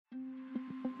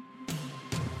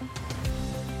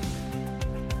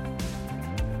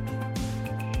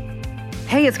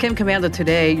Hey, it's Kim Komando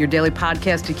Today, your daily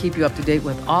podcast to keep you up to date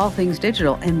with all things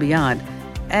digital and beyond.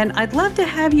 And I'd love to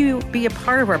have you be a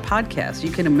part of our podcast.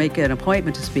 You can make an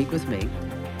appointment to speak with me.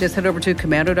 Just head over to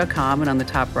komando.com, and on the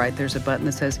top right, there's a button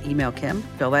that says Email Kim.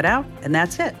 Fill that out, and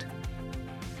that's it.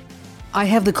 I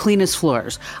have the cleanest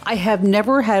floors. I have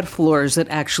never had floors that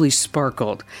actually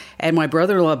sparkled. And my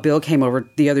brother-in-law, Bill, came over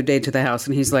the other day to the house,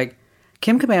 and he's like,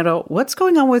 Kim Komando, what's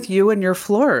going on with you and your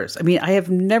floors? I mean, I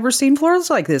have never seen floors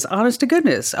like this, honest to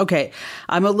goodness. Okay,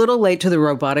 I'm a little late to the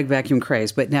robotic vacuum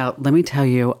craze, but now let me tell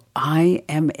you, I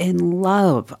am in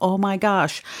love. Oh my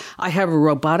gosh. I have a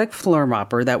robotic floor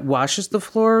mopper that washes the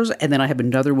floors, and then I have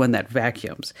another one that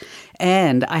vacuums.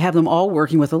 And I have them all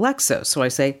working with Alexa. So I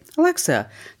say,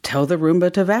 Alexa, tell the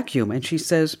Roomba to vacuum. And she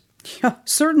says, yeah,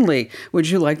 certainly. Would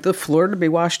you like the floor to be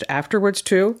washed afterwards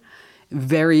too?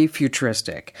 Very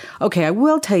futuristic. Okay, I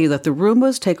will tell you that the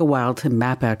Roombas take a while to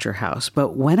map out your house,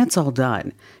 but when it's all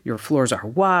done, your floors are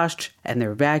washed and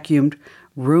they're vacuumed.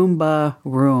 Roomba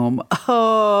room.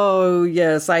 Oh,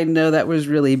 yes, I know that was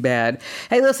really bad.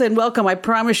 Hey, listen, welcome. I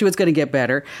promise you it's going to get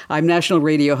better. I'm national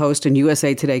radio host and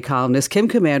USA Today columnist Kim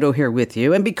Komando here with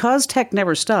you. And because tech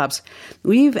never stops,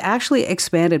 we've actually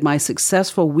expanded my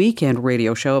successful weekend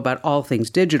radio show about all things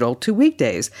digital to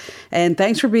weekdays. And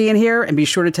thanks for being here, and be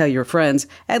sure to tell your friends.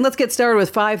 And let's get started with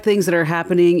 5 things that are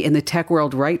happening in the tech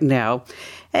world right now.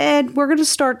 And we're going to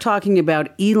start talking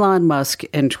about Elon Musk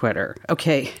and Twitter.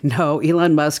 Okay, no,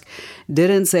 Elon Musk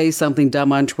didn't say something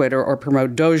dumb on Twitter or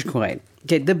promote Dogecoin.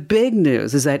 Okay, the big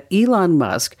news is that Elon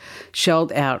Musk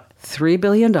shelled out $3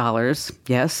 billion,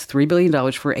 yes, $3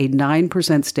 billion for a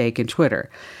 9% stake in Twitter.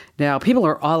 Now, people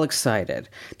are all excited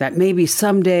that maybe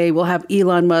someday we'll have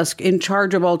Elon Musk in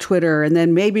charge of all Twitter, and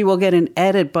then maybe we'll get an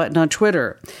edit button on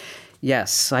Twitter.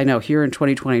 Yes, I know. Here in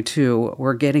 2022,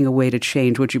 we're getting a way to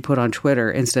change what you put on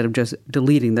Twitter instead of just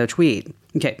deleting the tweet.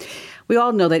 Okay, we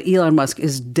all know that Elon Musk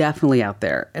is definitely out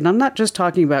there. And I'm not just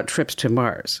talking about trips to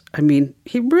Mars. I mean,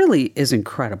 he really is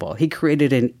incredible. He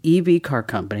created an EV car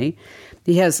company.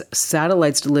 He has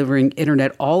satellites delivering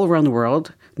internet all around the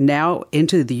world, now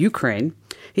into the Ukraine.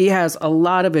 He has a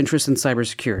lot of interest in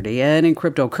cybersecurity and in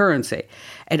cryptocurrency.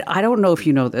 And I don't know if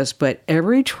you know this, but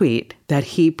every tweet that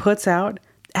he puts out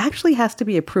actually has to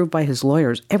be approved by his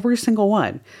lawyers, every single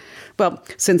one. Well,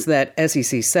 since that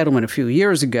SEC settlement a few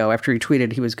years ago after he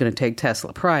tweeted he was going to take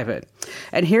Tesla private.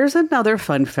 And here's another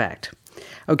fun fact.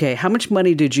 Okay, how much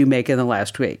money did you make in the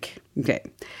last week? Okay,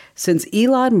 since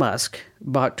Elon Musk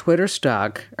bought Twitter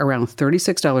stock around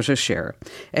 $36 a share,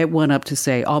 it went up to,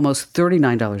 say, almost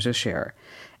 $39 a share.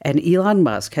 And Elon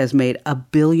Musk has made $1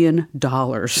 billion.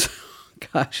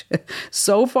 Gosh,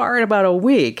 so far in about a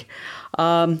week.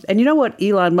 And you know what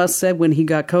Elon Musk said when he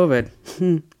got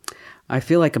COVID? I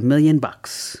feel like $1 million.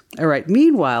 All right.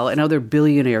 Meanwhile, in other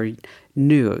billionaire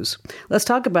news, let's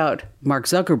talk about Mark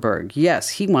Zuckerberg. Yes,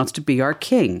 he wants to be our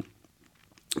king.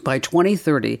 By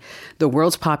 2030, the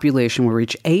world's population will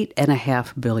reach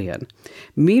 8.5 billion.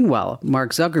 Meanwhile,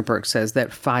 Mark Zuckerberg says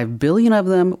that 5 billion of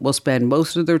them will spend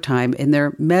most of their time in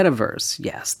their metaverse.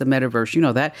 Yes, the metaverse, you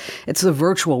know that. It's the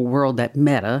virtual world that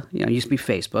Meta, used to be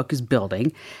Facebook, is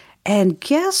building. And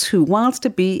guess who wants to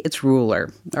be its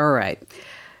ruler? All right.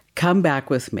 Come back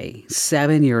with me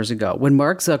 7 years ago when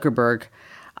Mark Zuckerberg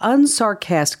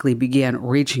unsarcastically began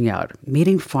reaching out,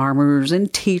 meeting farmers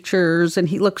and teachers, and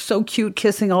he looked so cute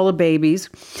kissing all the babies.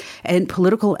 And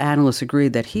political analysts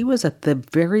agreed that he was at the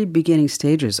very beginning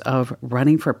stages of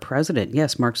running for president.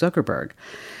 Yes, Mark Zuckerberg.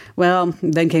 Well,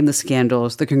 then came the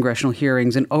scandals, the congressional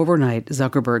hearings, and overnight,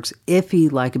 Zuckerberg's iffy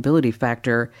likability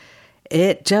factor,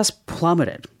 it just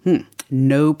plummeted.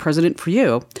 No president for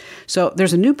you. So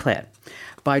there's a new plan.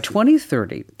 By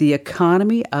 2030, the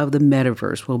economy of the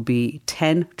metaverse will be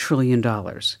 $10 trillion.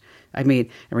 I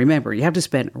mean, and remember, you have to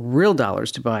spend real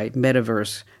dollars to buy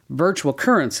metaverse virtual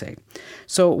currency.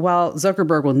 So while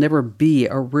Zuckerberg will never be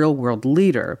a real-world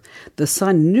leader, the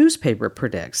Sun newspaper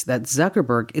predicts that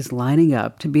Zuckerberg is lining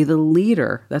up to be the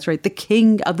leader, that's right, the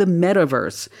king of the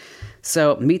metaverse.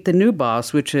 So meet the new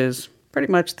boss, which is pretty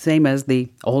much the same as the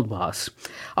old boss.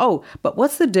 Oh, but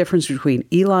what's the difference between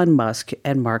Elon Musk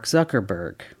and Mark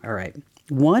Zuckerberg? All right.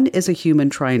 One is a human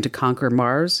trying to conquer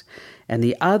Mars, and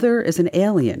the other is an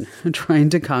alien trying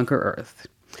to conquer Earth.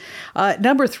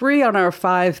 Number 3 on our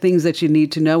 5 things that you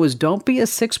need to know is don't be a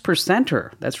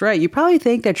 6%er. That's right. You probably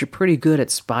think that you're pretty good at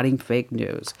spotting fake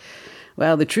news.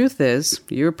 Well, the truth is,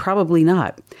 you're probably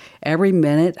not. Every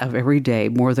minute of every day,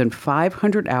 more than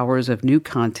 500 hours of new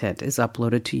content is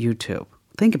uploaded to YouTube.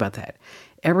 Think about that.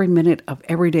 Every minute of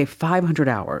every day, 500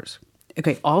 hours.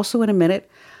 Okay, also in a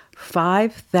minute,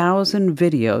 5,000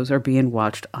 videos are being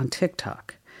watched on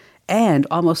TikTok. And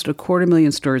almost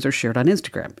 250,000 stories are shared on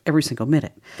Instagram every single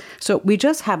minute. So we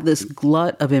just have this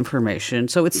glut of information.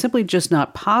 So it's simply just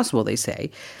not possible, they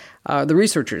say, the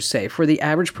researchers say, for the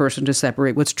average person to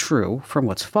separate what's true from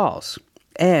what's false.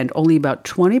 And only about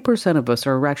 20% of us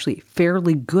are actually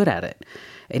fairly good at it.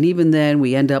 And even then,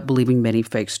 we end up believing many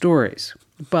fake stories.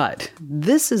 But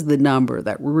this is the number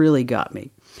that really got me.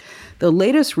 The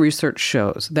latest research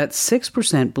shows that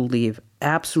 6% believe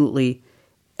absolutely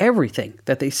everything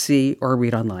that they see or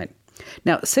read online.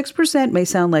 Now, 6% may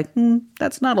sound like,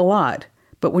 that's not a lot.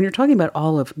 But when you're talking about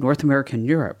all of North America and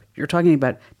Europe, you're talking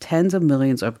about tens of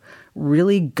millions of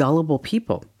really gullible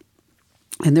people.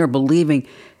 And they're believing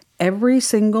every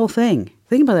single thing.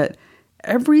 Think about it.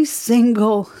 Every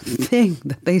single thing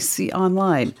that they see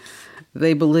online,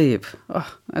 they believe.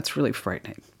 Oh, that's really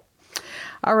frightening.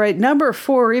 All right, number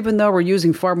 4, even though we're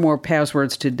using far more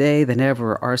passwords today than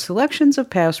ever, our selections of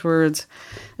passwords,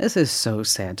 this is so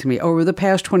sad to me. Over the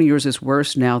past 20 years, it's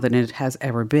worse now than it has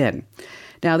ever been.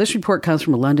 Now, this report comes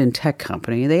from a London tech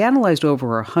company. They analyzed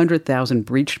over 100,000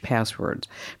 breached passwords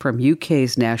from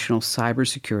UK's National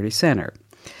Cybersecurity Center.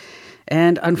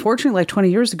 And unfortunately, like 20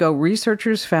 years ago,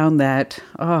 researchers found that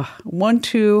 1,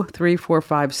 2, 3, 4,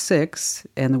 5, 6,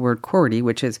 and the word QWERTY,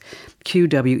 which is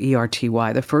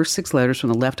QWERTY, the first 6 letters from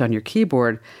the left on your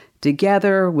keyboard,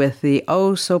 together with the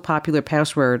so-popular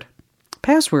password,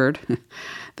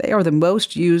 they are the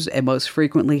most used and most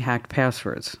frequently hacked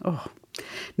passwords.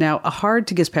 Now, a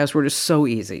hard-to-guess password is so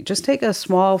easy. Just take a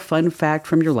small fun fact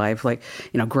from your life, like,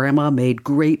 Grandma made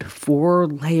great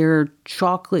 4-layer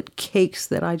chocolate cakes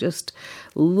that I just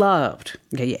loved.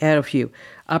 Okay, you add a few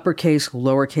uppercase,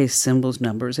 lowercase symbols,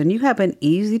 numbers, and you have an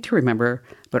easy-to-remember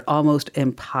but almost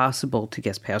impossible to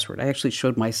guess password. I actually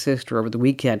showed my sister over the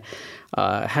weekend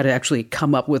how to actually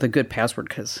come up with a good password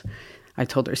because I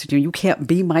told her, I said, you can't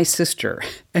be my sister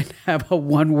and have a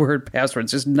one-word password.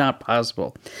 It's just not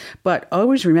possible. But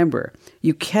always remember,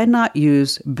 you cannot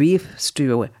use beef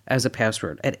stew as a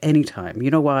password at any time.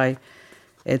 You know why?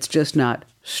 It's just not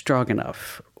strong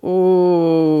enough.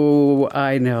 Oh,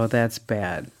 I know, that's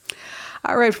bad.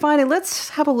 All right, finally, let's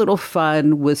have a little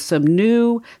fun with some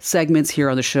new segments here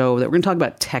on the show that we're going to talk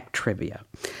about tech trivia.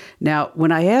 Now,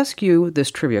 when I ask you this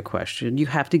trivia question, you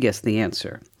have to guess the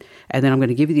answer. And then I'm going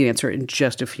to give you the answer in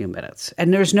just a few minutes.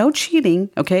 And there's no cheating,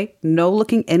 okay? No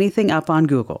looking anything up on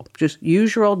Google. Just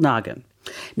use your old noggin.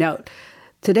 Now,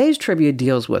 today's trivia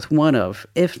deals with one of,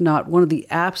 if not one of the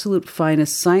absolute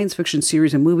finest science fiction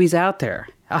series and movies out there.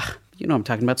 I'm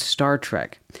talking about Star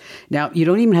Trek. Now, you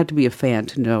don't even have to be a fan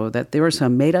to know that there are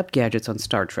some made-up gadgets on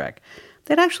Star Trek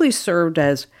that actually served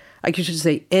as, I should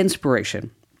say, inspiration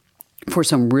for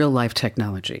some real-life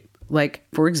technology. Like,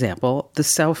 for example, the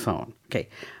cell phone. Okay,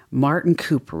 Martin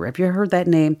Cooper. Have you heard that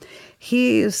name?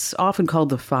 He's often called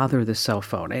the father of the cell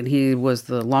phone, and he was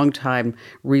the longtime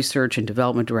research and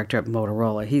development director at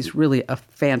Motorola. He's really a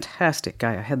fantastic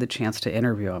guy. I had the chance to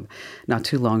interview him not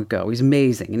too long ago. He's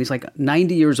amazing, and he's like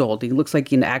 90 years old. He looks like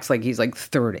he acts like he's like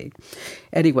 30.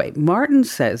 Anyway, Martin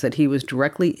says that he was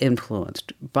directly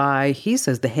influenced by, he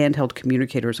says, the handheld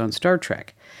communicators on Star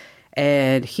Trek.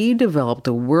 And he developed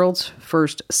the world's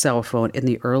first cell phone in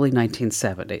the early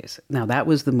 1970s. Now, that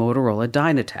was the Motorola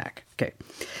Dynatac. Okay.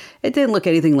 It didn't look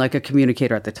anything like a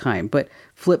communicator at the time, but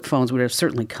flip phones would have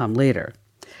certainly come later.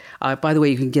 By the way,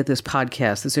 you can get this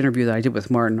podcast, this interview that I did with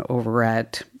Martin over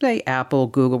at, say, Apple,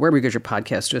 Google, wherever you get your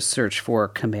podcast. Just search for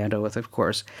Commando with, of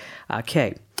course,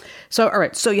 K. So, all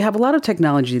right. So you have a lot of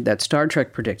technology that Star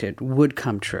Trek predicted would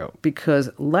come true because,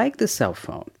 like the cell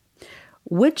phone,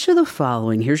 which of the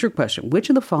following, here's your question, which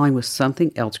of the following was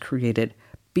something else created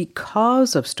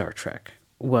because of Star Trek?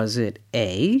 Was it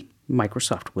A,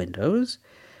 Microsoft Windows,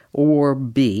 or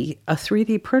B, a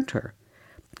 3D printer,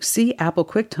 C, Apple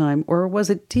QuickTime, or was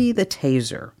it D, the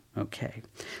taser? Okay,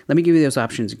 let me give you those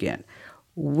options again.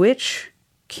 Which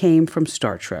came from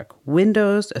Star Trek?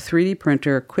 Windows, a 3D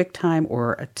printer, QuickTime,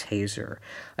 or a taser?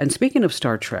 And speaking of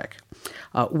Star Trek,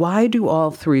 why do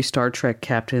all 3 Star Trek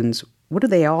captains, what do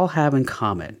they all have in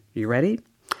common? You ready?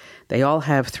 They all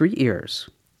have 3 ears,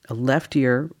 a left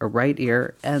ear, a right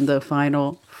ear, and the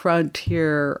final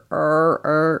frontier.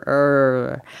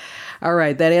 All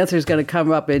right, that answer is going to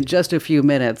come up in just a few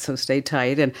minutes, so stay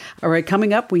tight. And all right,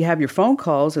 coming up, we have your phone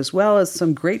calls as well as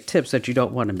some great tips that you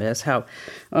don't want to miss. How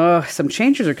some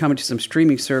changes are coming to some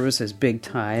streaming services big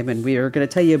time, and we are going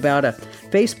to tell you about a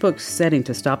Facebook setting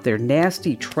to stop their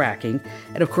nasty tracking.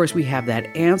 And of course, we have that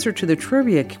answer to the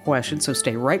trivia question, so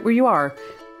stay right where you are.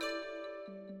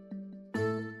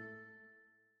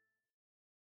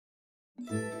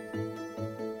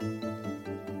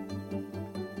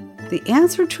 the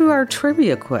answer to our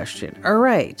trivia question. All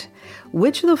right.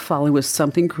 Which of the following was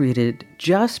something created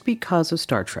just because of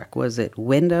Star Trek? Was it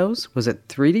Windows? Was it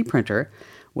 3D printer?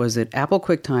 Was it Apple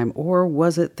QuickTime? Or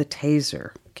was it the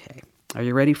Taser? Okay. Are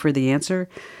you ready for the answer?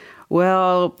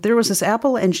 Well, there was this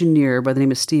Apple engineer by the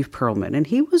name of Steve Perlman, and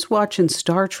he was watching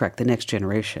Star Trek: The Next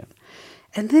Generation.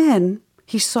 And then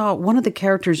he saw one of the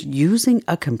characters using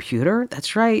a computer,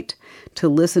 that's right, to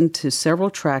listen to several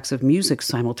tracks of music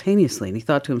simultaneously. And he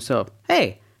thought to himself,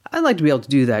 hey, I'd like to be able to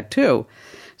do that too.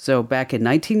 So back in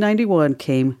 1991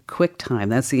 came QuickTime.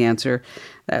 That's the answer.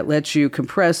 That lets you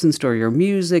compress and store your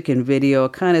music and video,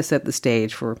 kind of set the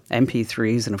stage for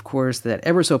MP3s and, of course, that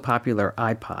ever so popular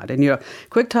iPod. And,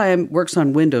 QuickTime works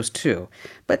on Windows too,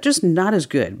 but just not as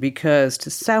good because to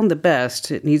sound the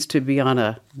best, it needs to be on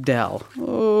a Dell.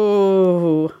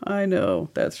 Oh, I know.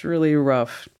 That's really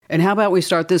rough. And how about we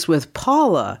start this with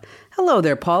Paula? Hello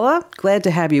there, Paula. Glad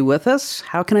to have you with us.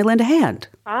 How can I lend a hand?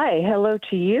 Hi, hello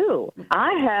to you.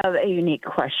 I have a unique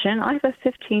question. I have a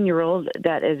 15-year-old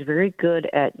that is very good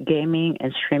at gaming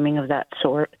and streaming of that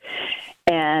sort,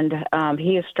 and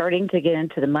he is starting to get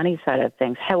into the money side of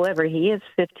things. However, he is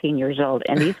 15 years old,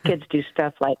 and these kids do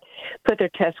stuff like put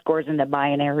their test scores into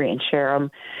binary and share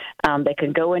them. They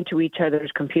can go into each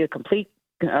other's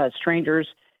strangers'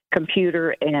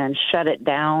 computer and shut it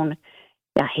down.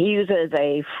 Now, he uses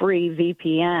a free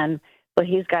VPN, but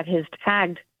he's got his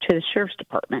tagged to the sheriff's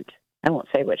department. I won't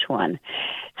say which one.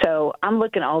 So I'm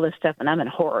looking at all this stuff, and I'm in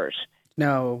horrors.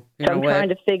 No. So I'm trying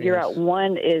to figure out,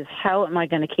 one is how am I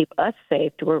going to keep us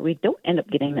safe to where we don't end up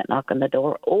getting that knock on the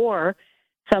door, or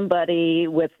somebody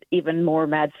with even more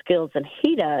mad skills than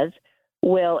he does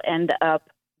will end up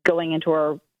going into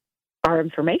our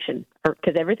information,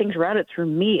 because everything's routed through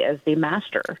me as the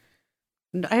master.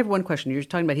 I have one question. You're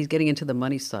talking about he's getting into the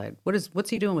money side. What's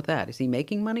he doing with that? Is he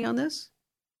making money on this?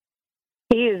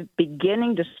 He is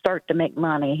beginning to start to make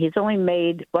money. He's only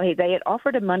made, they had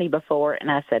offered him money before, and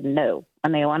I said no.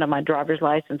 When they wanted my driver's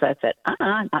license, I said,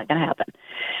 not going to happen.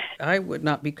 I would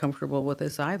not be comfortable with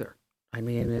this either. I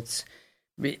mean, it's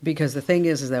because the thing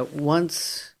is that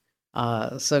once,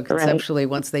 so conceptually,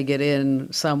 once they get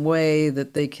in some way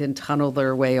that they can tunnel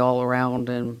their way all around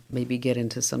and maybe get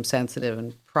into some sensitive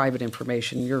and private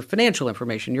information, your financial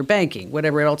information, your banking,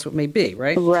 whatever else it may be,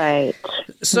 right? Right.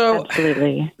 So,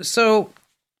 absolutely. So,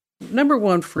 number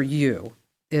one for you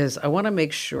is I want to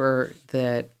make sure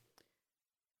that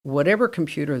whatever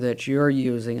computer that you're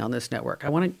using on this network, I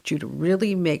want you to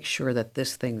really make sure that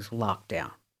this thing's locked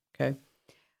down, okay?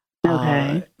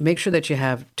 Okay. Make sure that you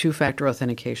have two-factor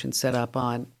authentication set up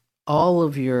on all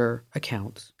of your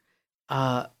accounts.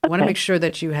 I want to make sure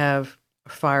that you have a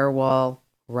firewall,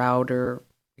 router,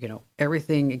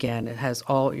 everything. Again, it has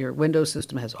all your Windows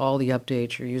system has all the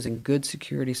updates. You're using good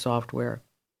security software.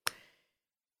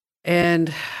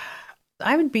 And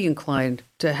I would be inclined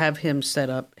to have him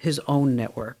set up his own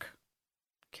network.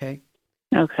 Okay.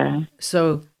 Okay.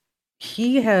 So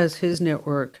he has his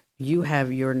network. You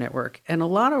have your network, and a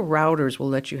lot of routers will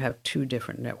let you have two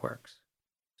different networks.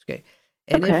 Okay.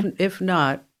 And if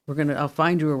not, I'll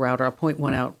find you a router. I'll point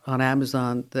one out on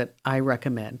Amazon that I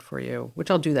recommend for you,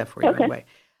 which I'll do that for you anyway.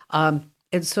 And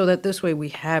so that this way we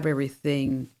have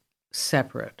everything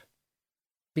separate,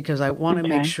 because I want to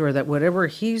make sure that whatever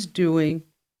he's doing,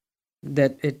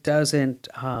 that it doesn't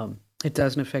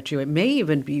affect you. It may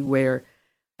even be where,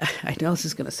 I know this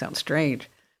is going to sound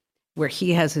strange, where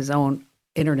he has his own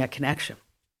internet connection.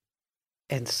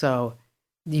 And so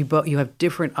you have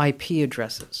different IP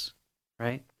addresses,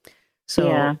 right? So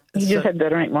yeah, you just had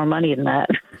better make more money than that.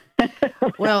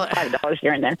 Well, $5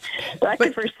 here and there. But I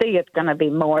can foresee it's going to be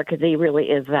more because he really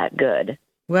is that good.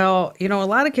 Well, a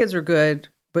lot of kids are good,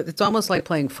 but it's almost like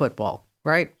playing football,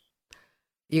 right?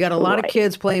 You got a lot of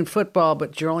kids playing football,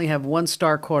 but you only have one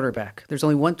star quarterback. There's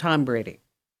only one Tom Brady.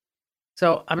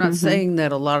 So I'm not saying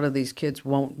that a lot of these kids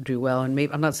won't do well, and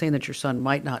I'm not saying that your son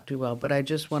might not do well, but I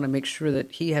just want to make sure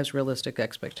that he has realistic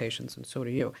expectations, and so do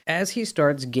you. As he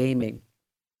starts gaming,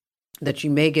 that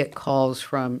you may get calls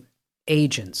from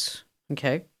agents,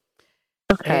 okay?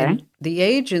 Okay. And the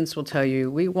agents will tell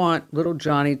you, we want little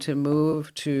Johnny to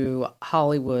move to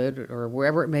Hollywood or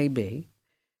wherever it may be,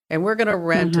 and we're going to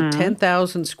rent a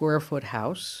 10,000 square foot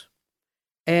house,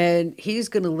 and he's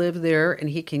going to live there, and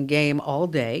he can game all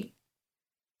day.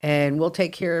 And we'll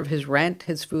take care of his rent,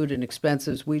 his food, and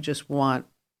expenses. We just want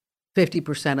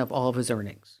 50% of all of his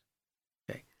earnings.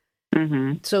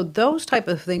 Okay. So those type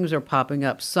of things are popping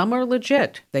up. Some are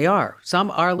legit. They are. Some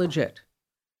are legit.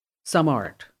 Some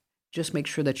aren't. Just make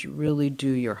sure that you really do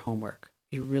your homework.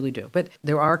 You really do. But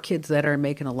there are kids that are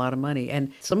making a lot of money.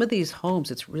 And some of these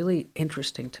homes, it's really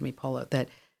interesting to me, Paula, that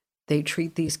they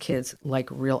treat these kids like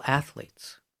real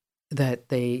athletes. That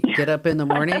they get up in the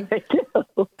morning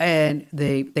and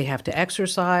they have to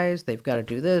exercise. They've got to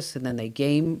do this, and then they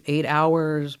game 8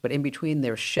 hours. But in between,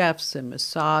 there's chefs and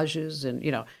massages, and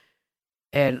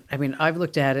And I mean, I've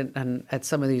looked at it and at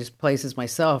some of these places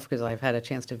myself because I've had a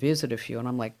chance to visit a few, and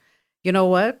I'm like, you know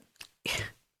what?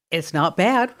 It's not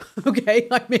bad. Okay,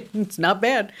 I mean, it's not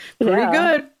bad.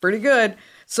 Pretty good.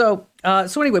 So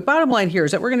anyway, bottom line here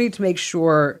is that we're going to need to make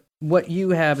sure what you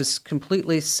have is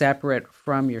completely separate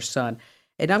from your son.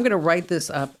 And I'm going to write this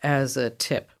up as a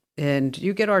tip. And do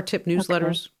you get our tip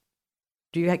newsletters? Okay.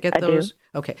 Do you get those? Do.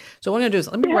 Okay. So what I'm going to do is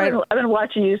let me write. I've been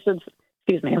watching you since.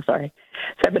 Excuse me, I'm sorry.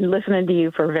 So I've been listening to you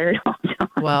for a very long time.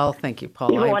 Well, thank you,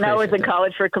 Paul. Even when I was in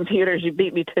college for computers, you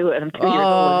beat me to it. I'm 2 years old.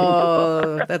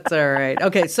 Oh, that's all right.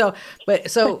 Okay, so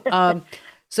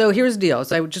here's the deal.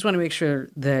 So I just want to make sure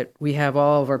that we have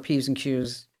all of our P's and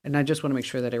Q's, and I just want to make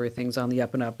sure that everything's on the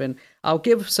up and up. And I'll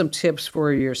give some tips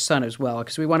for your son as well,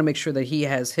 because we want to make sure that he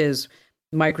has his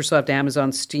Microsoft,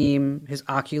 Amazon, Steam, his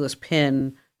Oculus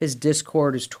Pin, his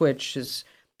Discord, his Twitch, his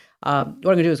what I'm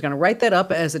going to do is going to write that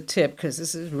up as a tip, because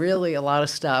this is really a lot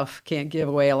of stuff. Can't give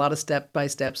away a lot of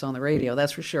step-by-steps on the radio,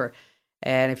 that's for sure.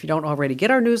 And if you don't already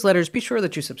get our newsletters, be sure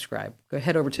that you subscribe. Go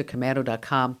head over to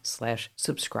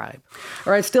komando.com/subscribe.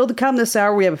 All right, still to come this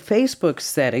hour, we have a Facebook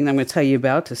setting I'm going to tell you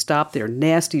about to stop their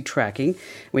nasty tracking.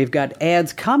 We've got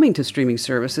ads coming to streaming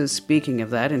services. Speaking of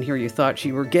that, and here you thought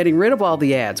you were getting rid of all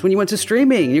the ads when you went to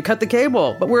streaming. You cut the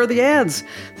cable, but where are the ads?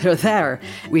 They're there.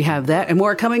 We have that and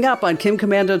more coming up on Kim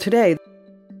Komando Today.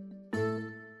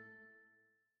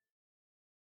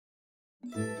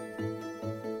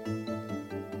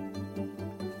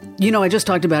 I just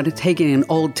talked about taking an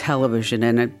old television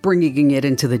and bringing it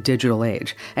into the digital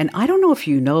age. And I don't know if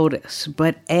you notice,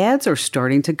 but ads are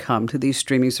starting to come to these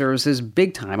streaming services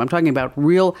big time. I'm talking about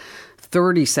real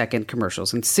 30-second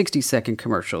commercials and 60-second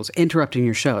commercials interrupting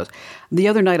your shows. The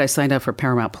other night, I signed up for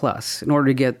Paramount Plus in order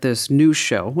to get this new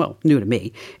show, well, new to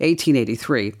me,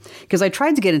 1883, because I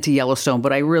tried to get into Yellowstone,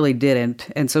 but I really didn't.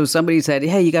 And so somebody said,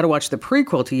 hey, you got to watch the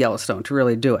prequel to Yellowstone to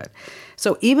really do it.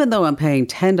 So even though I'm paying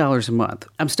 $10 a month,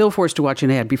 I'm still forced to watch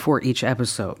an ad before each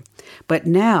episode. But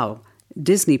now,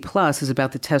 Disney Plus is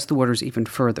about to test the waters even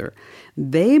further.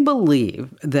 They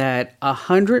believe that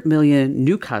 100 million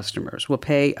new customers will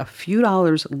pay a few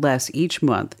dollars less each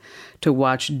month to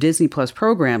watch Disney Plus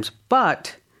programs,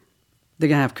 but they're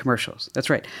going to have commercials.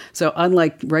 That's right. So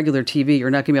unlike regular TV,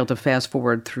 you're not going to be able to fast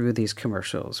forward through these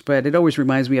commercials. But it always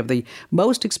reminds me of the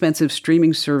most expensive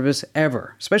streaming service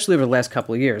ever, especially over the last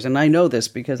couple of years. And I know this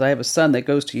because I have a son that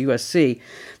goes to USC.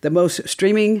 The most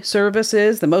streaming service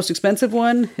the most expensive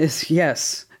one is,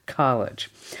 yes, college.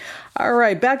 All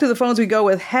right, back to the phones we go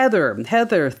with Heather.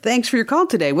 Heather, thanks for your call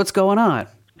today. What's going on?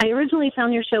 I originally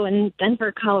found your show in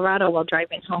Denver, Colorado while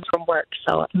driving home from work,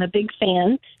 so I'm a big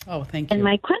fan. Oh, thank you. And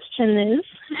my question is,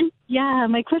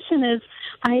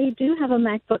 I do have a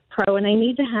MacBook Pro, and I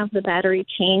need to have the battery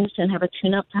changed and have a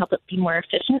tune-up to help it be more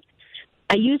efficient.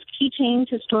 I use Keychain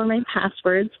to store my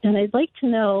passwords, and I'd like to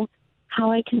know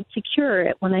how I can secure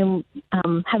it when I'm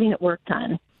having it worked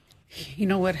on. You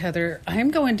know what, Heather? I'm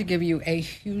going to give you a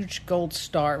huge gold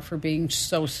star for being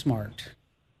so smart.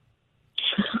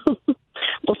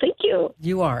 Well, thank you.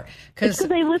 You are. Because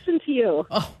I listen to you.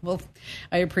 Oh, well,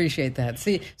 I appreciate that.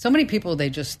 See, so many people, they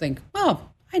just think, oh,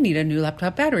 I need a new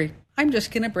laptop battery. I'm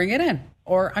just going to bring it in.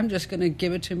 Or I'm just going to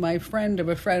give it to my friend of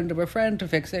a friend of a friend to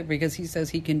fix it because he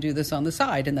says he can do this on the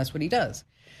side, and that's what he does.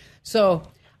 So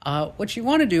what you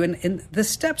want to do, and the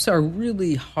steps are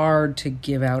really hard to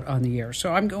give out on the air.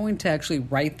 So I'm going to actually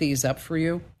write these up for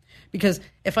you. Because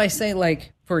if I say,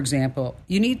 like, for example,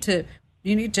 you need to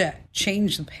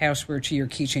change the password to your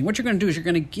keychain. What you're going to do is you're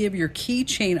going to give your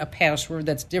keychain a password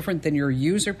that's different than your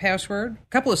user password. A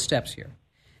couple of steps here.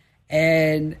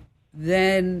 And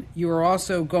then you're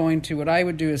also going to, what I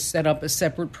would do is set up a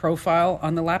separate profile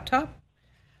on the laptop.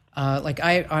 On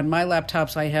my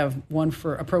laptops, I have one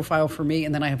for a profile for me,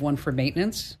 and then I have one for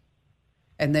maintenance.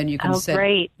 And then you can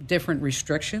set different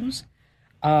restrictions.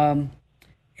 And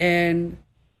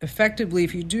effectively,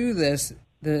 if you do this,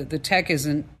 the tech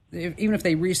isn't, even if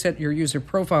they reset your user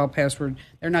profile password,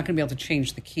 they're not going to be able to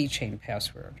change the keychain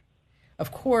password.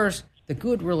 Of course, the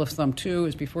good rule of thumb, too,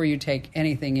 is before you take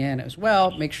anything in as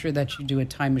well, make sure that you do a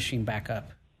time machine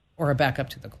backup or a backup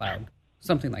to the cloud,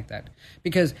 something like that.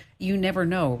 Because you never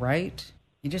know, right?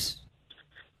 You just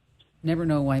never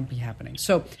know what might be happening.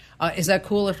 So is that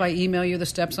cool if I email you the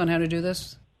steps on how to do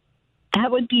this? That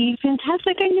would be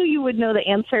fantastic. I knew you would know the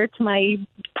answer to my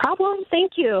problem.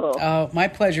 Thank you. Oh, my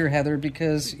pleasure, Heather,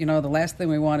 because, the last thing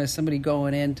we want is somebody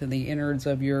going into the innards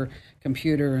of your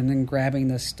computer and then grabbing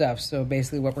this stuff. So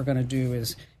basically what we're going to do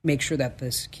is make sure that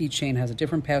this keychain has a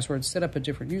different password, set up a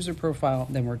different user profile,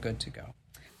 then we're good to go.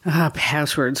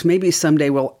 Passwords. Maybe someday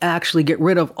we'll actually get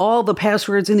rid of all the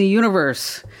passwords in the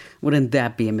universe. Wouldn't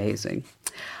that be amazing?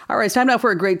 All right, it's time now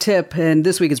for a great tip, and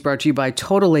this week is brought to you by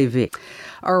Total AV.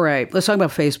 All right, let's talk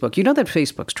about Facebook. You know that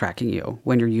Facebook's tracking you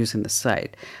when you're using the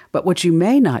site. But what you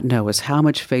may not know is how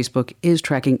much Facebook is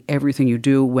tracking everything you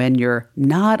do when you're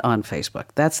not on Facebook.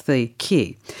 That's the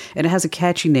key. And it has a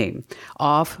catchy name,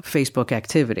 Off Facebook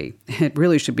Activity. It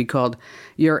really should be called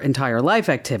Your Entire Life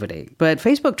Activity. But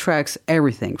Facebook tracks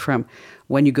everything from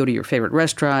when you go to your favorite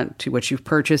restaurant to what you've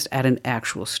purchased at an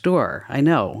actual store. I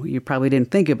know, you probably didn't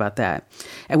think about that.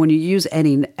 And when you use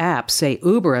any app, say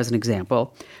Uber as an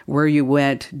example, where you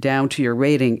went down to your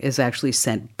rating is actually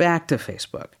sent back to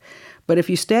Facebook. But if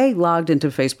you stay logged into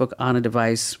Facebook on a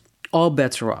device, all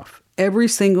bets are off. Every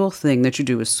single thing that you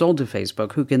do is sold to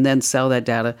Facebook, who can then sell that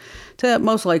data to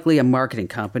most likely a marketing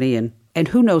company and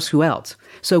who knows who else.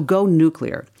 So go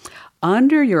nuclear.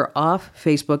 Under your Off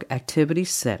Facebook Activity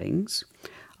settings,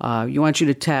 you want you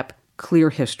to tap Clear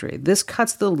History. This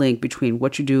cuts the link between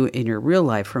what you do in your real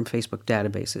life from Facebook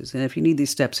databases. And if you need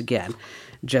these steps again,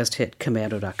 just hit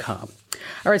Komando.com.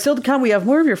 All right, still to come, we have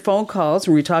more of your phone calls,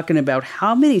 and we're talking about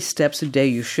how many steps a day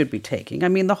you should be taking. I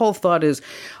mean, the whole thought is,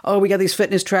 we got these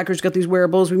fitness trackers, got these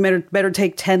wearables, we better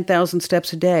take 10,000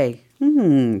 steps a day.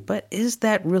 But is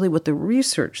that really what the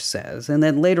research says? And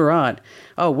then later on,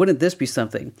 wouldn't this be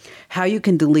something? How you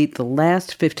can delete the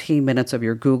last 15 minutes of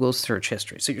your Google search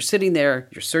history. So you're sitting there,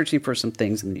 you're searching for some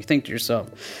things, and you think to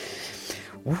yourself,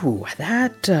 ooh,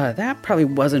 that probably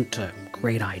wasn't a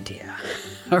great idea.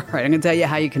 All right, I'm going to tell you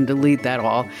how you can delete that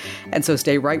all. And so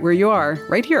stay right where you are,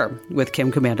 right here with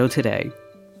Kim Komando today.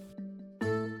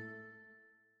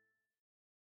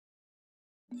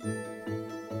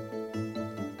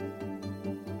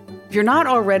 If you're not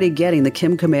already getting the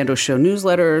Kim Komando Show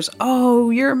newsletters,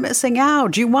 you're missing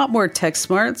out. Do you want more tech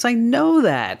smarts? I know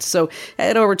that. So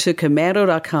head over to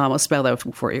Komando.com. I'll spell that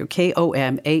for you,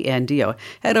 Komando.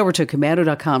 Head over to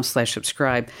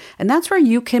Komando.com/subscribe. And that's where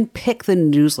you can pick the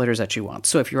newsletters that you want.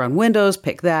 So if you're on Windows,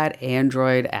 pick that.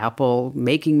 Android, Apple,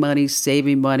 making money,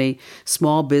 saving money,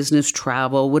 small business,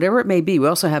 travel, whatever it may be. We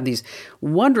also have these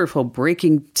wonderful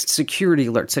breaking security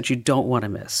alerts that you don't want to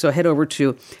miss. So head over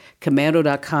to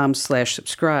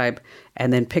Komando.com/subscribe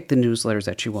and then pick the newsletters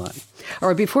that you want. All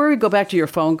right, before we go back to your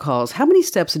phone calls, how many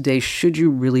steps a day should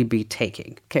you really be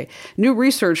taking? Okay, new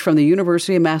research from the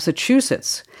University of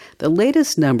Massachusetts. The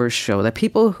latest numbers show that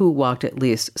people who walked at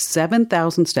least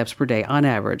 7,000 steps per day on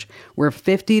average were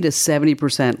 50 to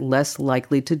 70% less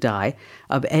likely to die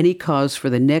of any cause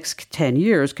for the next 10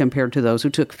 years compared to those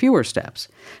who took fewer steps.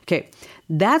 Okay,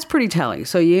 that's pretty telling.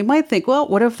 So you might think, well,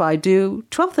 what if I do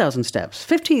 12,000 steps,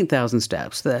 15,000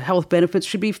 steps? The health benefits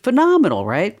should be phenomenal,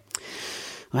 right?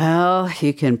 Well,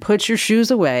 you can put your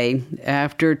shoes away.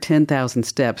 After 10,000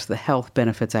 steps, the health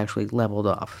benefits actually leveled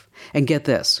off. And get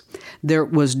this, there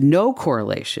was no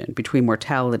correlation between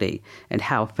mortality and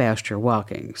how fast you're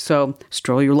walking. So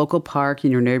stroll your local park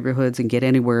in your neighborhoods and get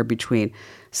anywhere between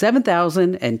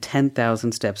 7,000 and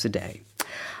 10,000 steps a day.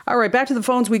 All right, back to the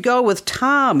phones we go with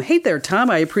Tom. Hey there, Tom.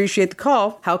 I appreciate the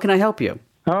call. How can I help you?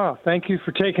 Thank you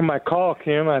for taking my call,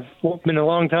 Kim. I've been a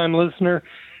long-time listener,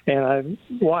 and I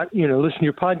listen to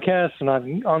your podcast, and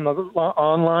I'm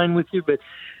online with you, but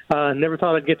never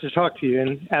thought I'd get to talk to you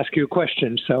and ask you a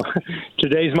question. So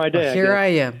today's my day. Well, here I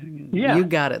am. Yeah. You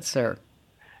got it, sir.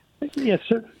 Yes,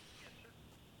 sir.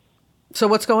 So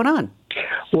what's going on?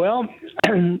 Well,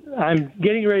 I'm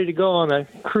getting ready to go on a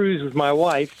cruise with my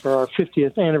wife for our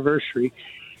 50th anniversary,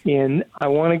 and I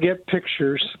want to get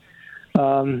pictures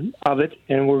of it,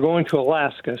 and we're going to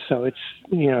Alaska, so it's,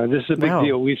 this is a big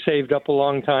deal. We saved up a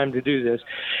long time to do this.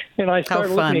 And I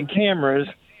started looking at cameras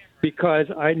because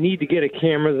I need to get a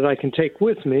camera that I can take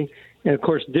with me, and of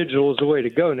course digital is the way to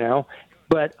go now.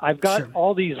 But I've got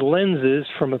all these lenses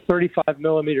from a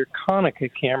 35-millimeter Konica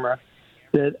camera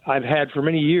that I've had for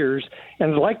many years,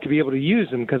 and I'd like to be able to use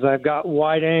them because I've got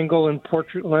wide angle and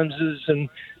portrait lenses and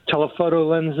telephoto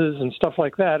lenses and stuff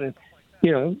like that. And,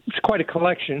 it's quite a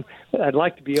collection. I'd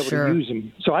like to be able to use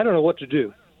them. So I don't know what to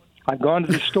do. I've gone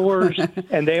to the stores,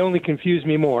 and they only confuse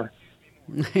me more.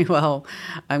 Well,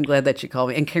 I'm glad that you called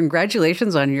me. And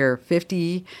congratulations on your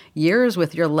 50 years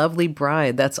with your lovely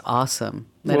bride. That's awesome.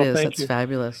 That's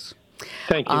fabulous.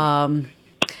 Thank you.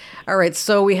 All right,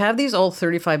 so we have these old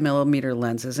 35-millimeter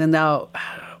lenses, and now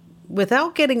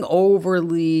without getting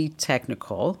overly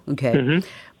technical, okay,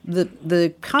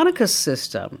 the Konica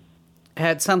system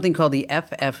had something called the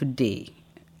FFD,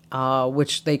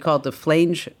 which they called the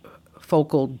flange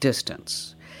focal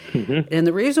distance. And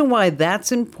the reason why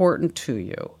that's important to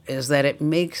you is that it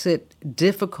makes it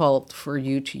difficult for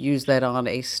you to use that on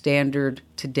a standard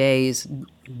today's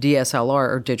DSLR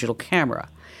or digital camera.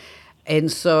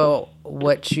 And so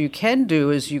what you can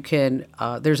do is you can,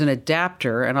 there's an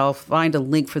adapter, and I'll find a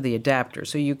link for the adapter.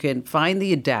 So you can find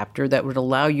the adapter that would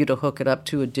allow you to hook it up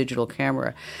to a digital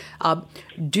camera.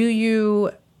 Do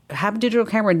you have a digital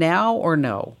camera now or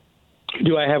no?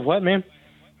 Do I have what, ma'am?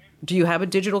 Do you have a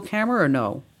digital camera or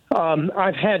no?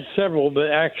 I've had several,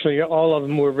 but actually all of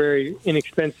them were very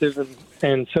inexpensive,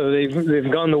 and so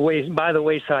they've gone by the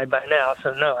wayside by now.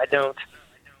 So no, I don't.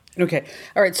 Okay.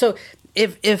 All right. So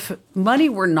if money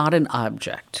were not an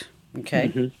object,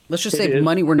 okay, let's just say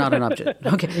money were not an object.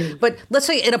 Okay. But let's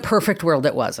say in a perfect world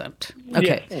it wasn't.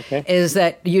 Okay. Yeah, okay. Is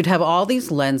that you'd have all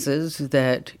these lenses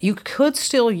that you could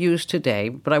still use today,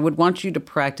 but I would want you to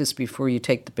practice before you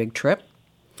take the big trip.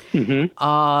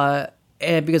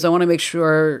 And because I want to make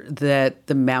sure that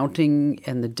the mounting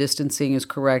and the distancing is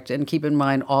correct. And keep in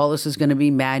mind, all this is going to be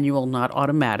manual, not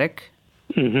automatic.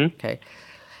 Okay.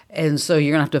 And so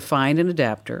you're going to have to find an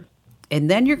adapter. And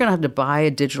then you're going to have to buy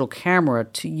a digital camera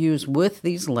to use with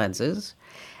these lenses.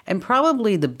 And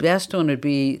probably the best one would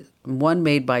be one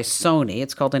made by Sony.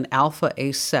 It's called an Alpha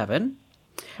A7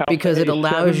 because it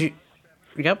allows you,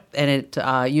 and it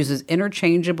uses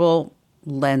interchangeable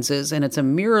lenses, and it's a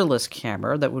mirrorless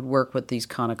camera that would work with these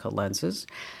Konica lenses.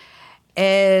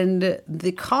 And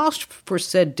the cost for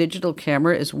said digital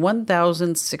camera is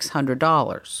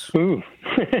 $1,600. Ooh.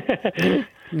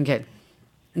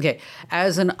 Okay.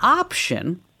 As an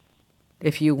option,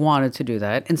 if you wanted to do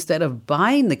that, instead of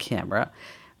buying the camera,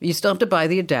 you still have to buy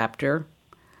the adapter.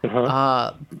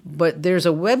 But there's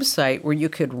a website where you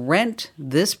could rent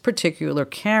this particular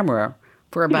camera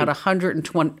for about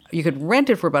 $120. You could rent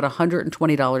it for about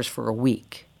 $120 for a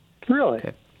week. Really?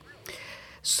 Okay.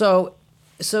 So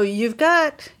you've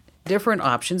got different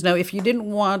options. Now, if you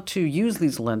didn't want to use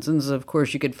these lenses, of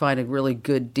course, you could find a really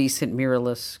good, decent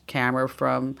mirrorless camera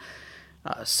from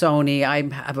Sony. I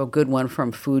have a good one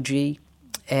from Fuji.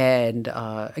 And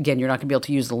again, you're not going to be able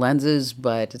to use the lenses,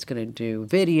 but it's going to do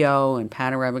video and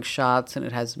panoramic shots, and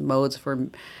it has modes for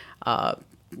a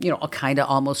kind of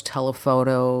almost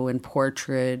telephoto and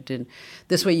portrait. And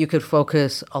this way you could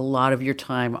focus a lot of your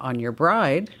time on your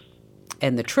bride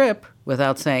and the trip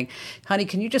without saying, honey,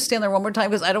 can you just stand there one more time?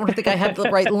 Because I don't think I have the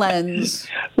right lens.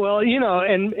 Well,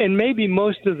 and maybe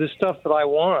most of the stuff that I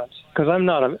want, because I'm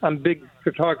a big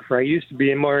photographer. I used to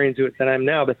be more into it than I am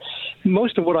now, but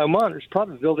most of what I want is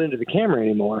probably built into the camera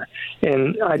anymore.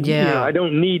 And I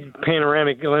don't need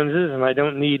panoramic lenses, and I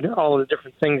don't need all of the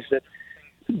different things that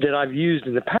I've used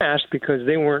in the past because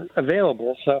they weren't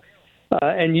available. So,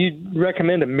 and you'd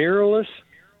recommend a mirrorless?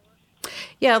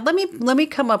 Yeah, let me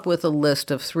come up with a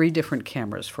list of 3 different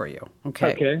cameras for you.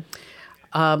 Okay.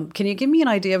 Can you give me an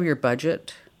idea of your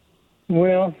budget?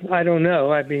 Well, I don't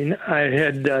know. I mean, I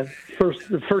had the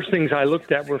first things I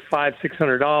looked at were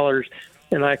 $500-600,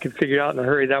 and I could figure out in a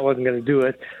hurry that wasn't going to do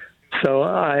it. So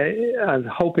I'm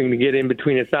hoping to get in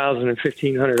between $1,000 and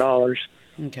 $1,500.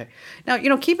 Okay. Now,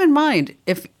 keep in mind,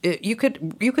 if you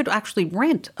could actually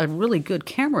rent a really good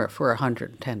camera for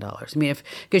 $110. I mean,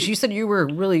 because you said if you were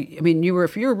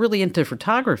really into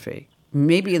photography,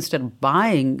 maybe instead of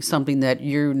buying something that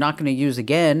you're not going to use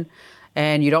again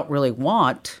and you don't really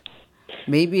want,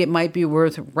 maybe it might be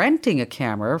worth renting a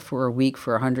camera for a week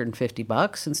for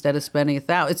 $150 instead of spending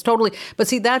 $1,000. It's totally, but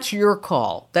see, that's your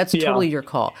call. That's totally your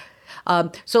call.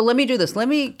 So let me do this. Let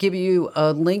me give you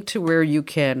a link to where you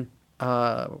can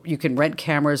rent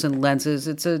cameras and lenses.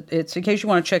 It's in case you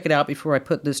want to check it out before I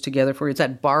put this together for you. It's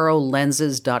at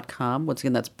borrowlenses.com. Once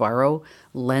again, that's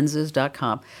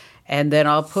borrowlenses.com. And then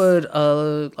I'll put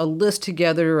a list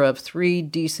together of 3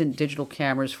 decent digital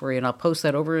cameras for you, and I'll post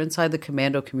that over inside the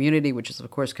Commando community, which is, of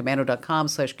course,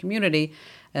 commando.com/community.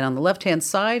 And on the left-hand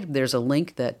side, there's a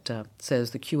link that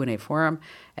says the Q&A forum.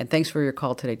 And thanks for your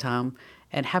call today, Tom,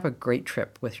 and have a great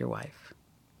trip with your wife.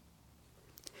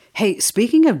 Hey,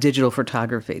 speaking of digital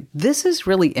photography, this is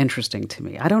really interesting to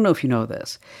me. I don't know if you know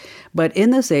this, but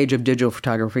in this age of digital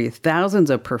photography, thousands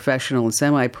of professional and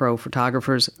semi-pro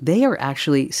photographers, they are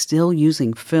actually still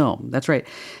using film. That's right.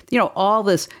 All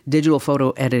this digital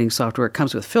photo editing software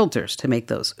comes with filters to make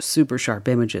those super sharp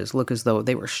images look as though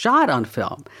they were shot on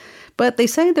film. But they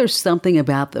say there's something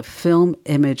about the film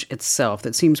image itself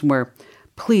that seems more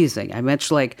pleasing. I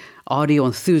mentioned like audio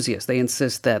enthusiasts. They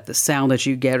insist that the sound that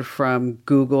you get from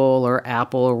Google or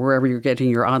Apple or wherever you're getting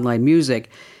your online music,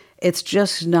 it's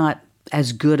just not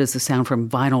as good as the sound from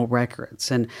vinyl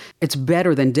records, and it's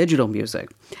better than digital music.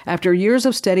 After years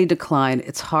of steady decline,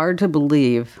 it's hard to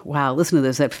believe, wow, listen to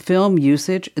this, that film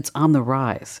usage, it's on the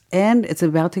rise, and it's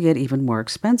about to get even more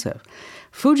expensive.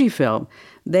 Fujifilm,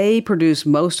 they produce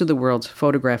most of the world's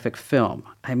photographic film.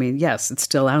 I mean, yes, it's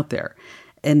still out there.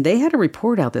 And they had a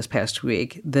report out this past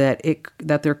week that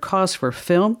their costs for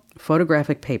film,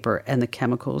 photographic paper, and the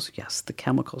chemicals, yes, the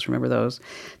chemicals, remember those,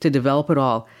 to develop it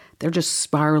all, they're just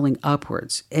spiraling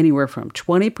upwards, anywhere from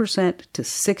 20% to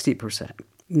 60%.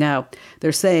 Now,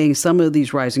 they're saying some of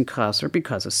these rising costs are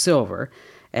because of silver,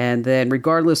 and then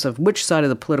regardless of which side of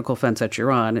the political fence that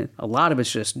you're on, a lot of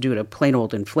it's just due to plain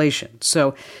old inflation.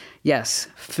 So, yes,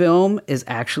 film is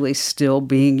actually still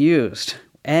being used.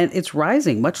 And it's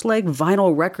rising, much like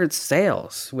vinyl record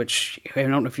sales, which I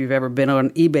don't know if you've ever been on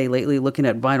eBay lately looking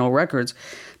at vinyl records,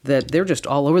 that they're just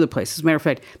all over the place. As a matter of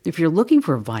fact, if you're looking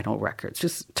for vinyl records,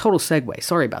 just total segue,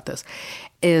 sorry about this,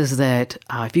 is that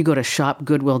if you go to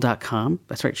shopgoodwill.com,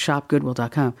 that's right,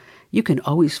 shopgoodwill.com, you can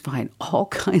always find all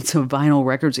kinds of vinyl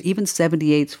records, even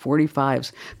 78s,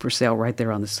 45s for sale right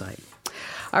there on the site.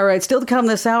 All right, still to come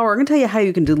this hour, I'm going to tell you how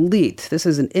you can delete, this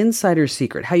is an insider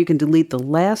secret, how you can delete the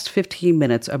last 15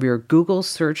 minutes of your Google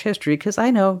search history, because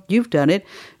I know you've done it.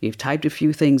 You've typed a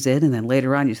few things in, and then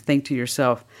later on you think to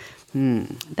yourself,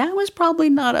 that was probably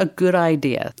not a good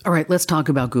idea. All right, let's talk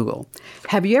about Google.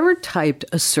 Have you ever typed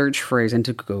a search phrase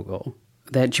into Google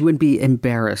that you would be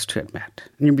embarrassed to admit?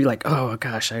 And you'd be like, oh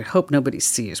gosh, I hope nobody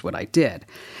sees what I did.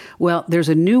 Well, there's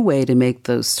a new way to make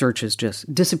those searches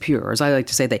just disappear, or as I like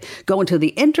to say, they go into the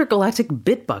intergalactic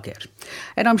bit bucket.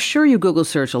 And I'm sure you Google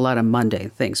search a lot of mundane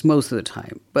things most of the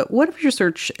time. But what if your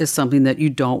search is something that you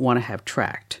don't want to have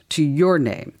tracked to your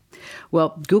name?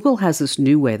 Well, Google has this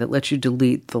new way that lets you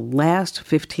delete the last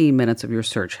 15 minutes of your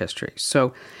search history.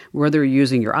 So whether you're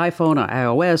using your iPhone or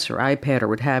iOS or iPad or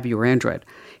what have you or Android,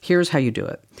 here's how you do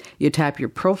it. You tap your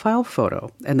profile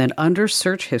photo, and then under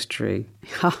search history,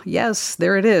 yes,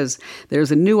 there it is.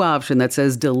 There's a new option that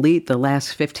says delete the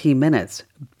last 15 minutes.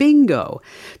 Bingo!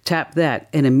 Tap that,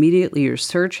 and immediately your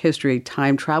search history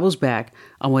time travels back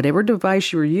on whatever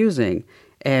device you were using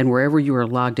and wherever you were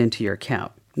logged into your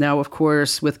account. Now, of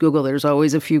course, with Google, there's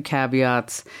always a few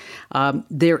caveats.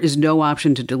 There is no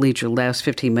option to delete your last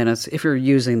 15 minutes if you're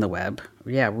using the web.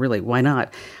 Yeah, really, why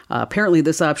not? Apparently,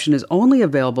 this option is only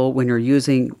available when you're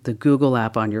using the Google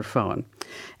app on your phone.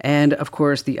 And, of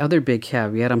course, the other big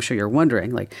caveat, I'm sure you're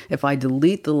wondering, like, if I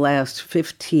delete the last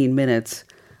 15 minutes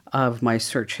of my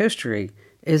search history,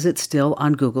 is it still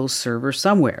on Google's server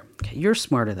somewhere? Okay, you're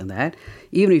smarter than that.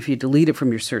 Even if you delete it from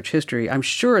your search history, I'm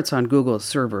sure it's on Google's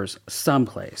servers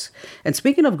someplace. And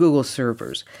speaking of Google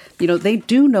servers, they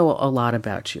do know a lot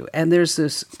about you. And there's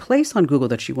this place on Google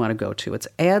that you want to go to. It's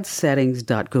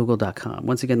adsettings.google.com.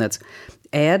 Once again, that's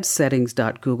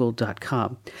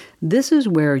adsettings.google.com. This is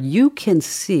where you can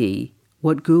see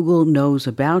what Google knows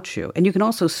about you. And you can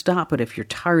also stop it if you're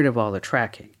tired of all the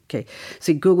tracking. Okay.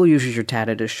 See, Google uses your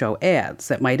data to show ads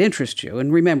that might interest you.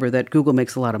 And remember that Google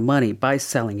makes a lot of money by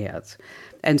selling ads.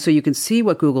 And so you can see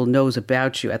what Google knows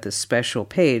about you at this special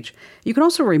page. You can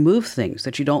also remove things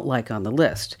that you don't like on the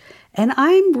list. And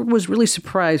I was really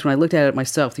surprised when I looked at it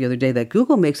myself the other day that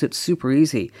Google makes it super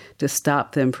easy to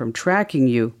stop them from tracking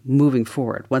you moving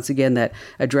forward. Once again, that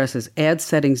address is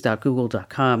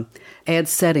adsettings.google.com,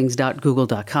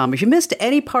 adsettings.google.com. If you missed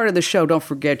any part of the show, don't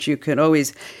forget you can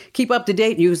always keep up to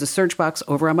date and use the search box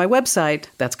over on my website.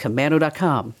 That's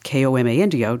komando.com,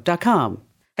 KOMANDO.com.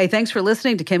 Hey, thanks for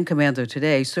listening to Kim Komando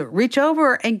today. So reach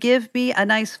over and give me a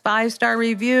nice 5-star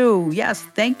review. Yes,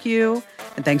 thank you.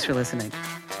 And thanks for listening.